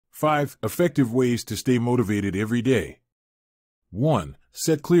5 effective ways to stay motivated every day. 1.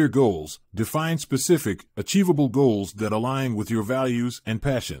 Set clear goals. Define specific, achievable goals that align with your values and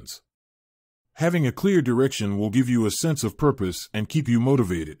passions. Having a clear direction will give you a sense of purpose and keep you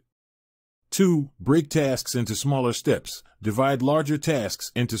motivated. 2. Break tasks into smaller steps. Divide larger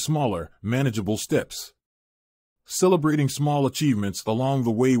tasks into smaller, manageable steps. Celebrating small achievements along the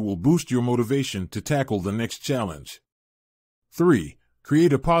way will boost your motivation to tackle the next challenge. 3.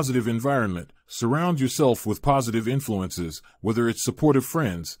 Create a positive environment. Surround yourself with positive influences, whether it's supportive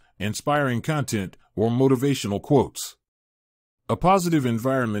friends, inspiring content, or motivational quotes. A positive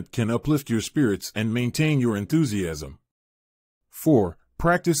environment can uplift your spirits and maintain your enthusiasm. 4.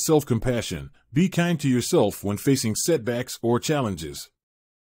 Practice self-compassion. Be kind to yourself when facing setbacks or challenges.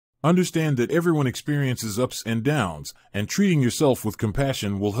 Understand that everyone experiences ups and downs, and treating yourself with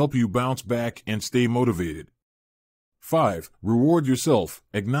compassion will help you bounce back and stay motivated. 5. Reward yourself.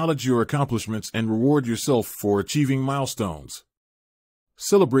 Acknowledge your accomplishments and reward yourself for achieving milestones.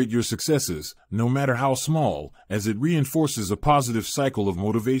 Celebrate your successes, no matter how small, as it reinforces a positive cycle of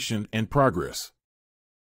motivation and progress.